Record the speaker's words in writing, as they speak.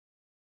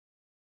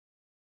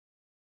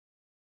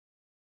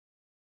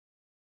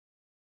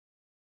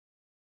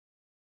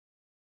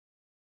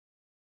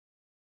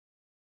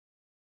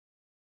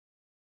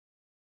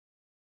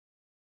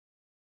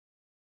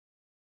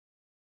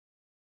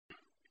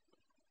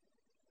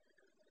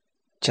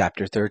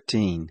Chapter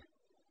 13.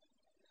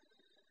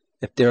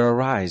 If there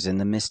arise in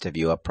the midst of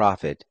you a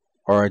prophet,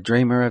 or a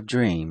dreamer of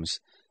dreams,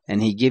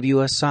 and he give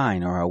you a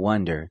sign or a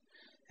wonder,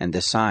 and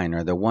the sign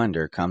or the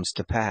wonder comes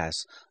to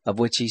pass, of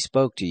which he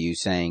spoke to you,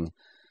 saying,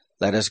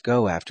 Let us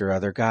go after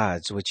other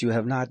gods, which you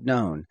have not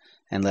known,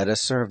 and let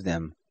us serve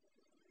them.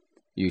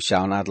 You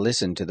shall not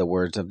listen to the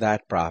words of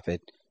that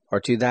prophet,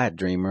 or to that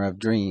dreamer of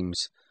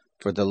dreams,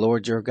 for the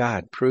Lord your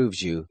God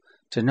proves you,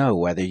 to know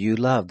whether you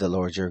love the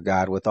Lord your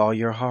God with all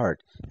your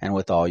heart and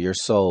with all your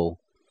soul.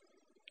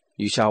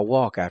 You shall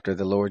walk after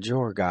the Lord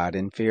your God,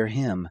 and fear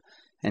him,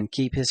 and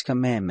keep his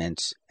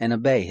commandments, and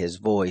obey his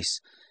voice,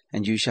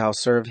 and you shall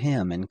serve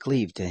him and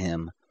cleave to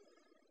him.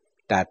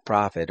 That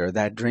prophet or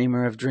that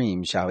dreamer of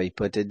dreams shall be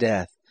put to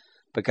death,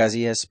 because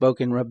he has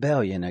spoken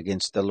rebellion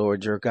against the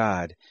Lord your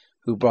God,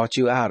 who brought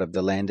you out of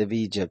the land of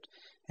Egypt,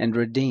 and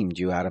redeemed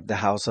you out of the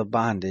house of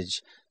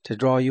bondage, to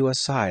draw you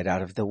aside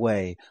out of the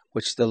way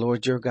which the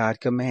Lord your God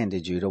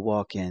commanded you to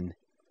walk in.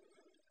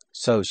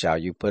 So shall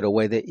you put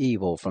away the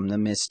evil from the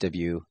midst of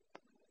you.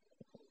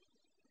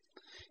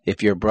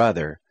 If your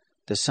brother,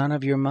 the son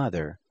of your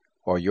mother,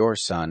 or your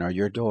son or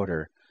your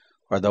daughter,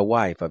 or the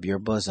wife of your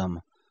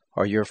bosom,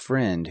 or your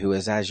friend who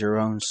is as your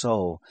own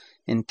soul,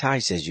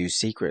 entices you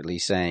secretly,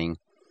 saying,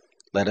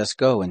 Let us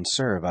go and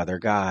serve other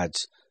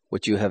gods,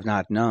 which you have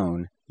not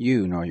known,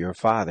 you nor your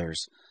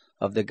fathers,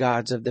 of the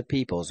gods of the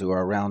peoples who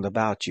are round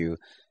about you,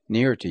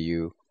 near to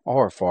you,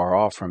 or far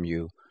off from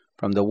you,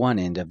 from the one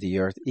end of the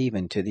earth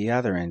even to the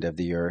other end of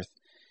the earth,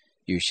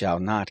 you shall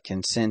not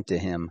consent to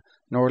him,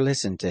 nor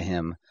listen to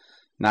him,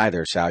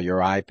 neither shall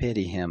your eye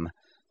pity him,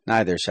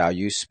 neither shall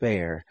you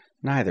spare,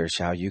 neither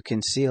shall you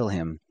conceal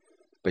him,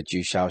 but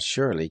you shall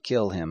surely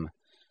kill him.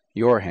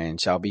 Your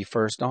hand shall be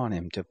first on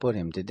him to put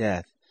him to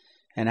death,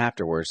 and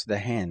afterwards the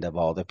hand of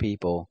all the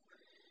people.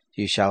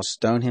 You shall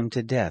stone him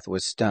to death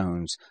with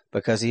stones,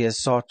 because he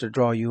has sought to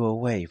draw you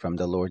away from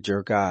the Lord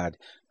your God,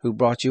 who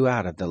brought you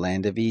out of the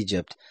land of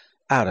Egypt,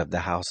 out of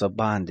the house of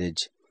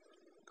bondage.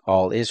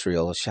 All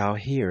Israel shall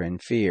hear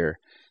and fear,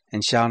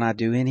 and shall not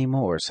do any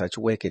more such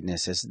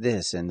wickedness as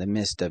this in the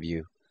midst of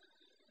you.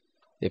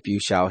 If you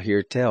shall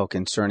hear tell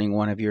concerning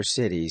one of your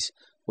cities,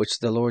 which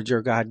the Lord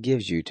your God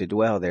gives you to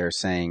dwell there,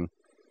 saying,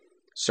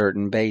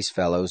 Certain base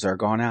fellows are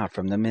gone out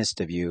from the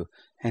midst of you,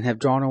 and have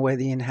drawn away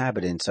the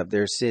inhabitants of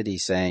their city,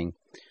 saying,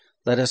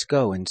 Let us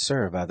go and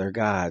serve other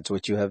gods,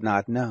 which you have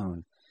not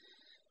known.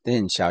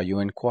 Then shall you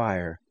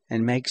inquire,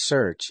 and make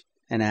search,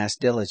 and ask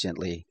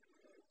diligently.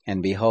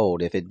 And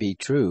behold, if it be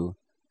true,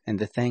 and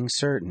the thing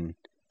certain,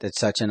 that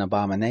such an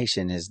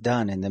abomination is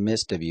done in the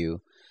midst of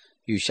you,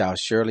 you shall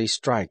surely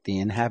strike the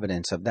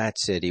inhabitants of that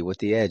city with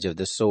the edge of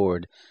the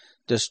sword,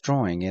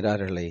 destroying it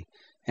utterly,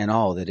 and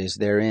all that is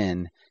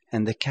therein,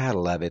 and the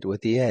cattle of it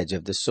with the edge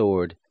of the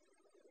sword.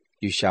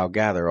 You shall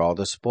gather all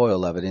the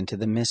spoil of it into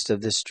the midst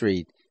of the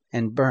street,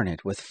 and burn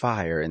it with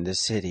fire in the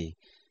city,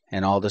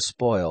 and all the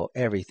spoil,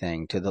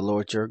 everything, to the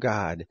Lord your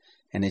God,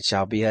 and it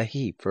shall be a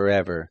heap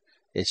forever,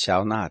 it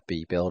shall not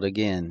be built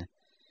again.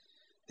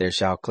 There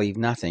shall cleave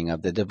nothing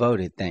of the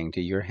devoted thing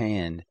to your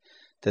hand,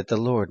 that the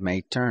Lord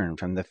may turn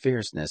from the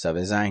fierceness of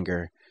his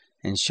anger,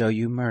 and show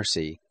you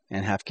mercy,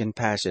 and have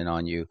compassion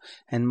on you,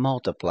 and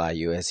multiply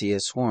you as he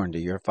has sworn to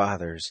your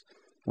fathers,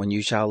 when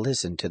you shall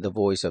listen to the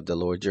voice of the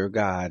Lord your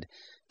God,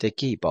 to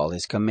keep all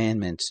his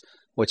commandments,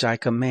 which I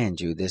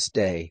command you this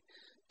day,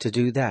 to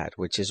do that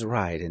which is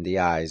right in the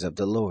eyes of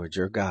the Lord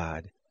your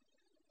God.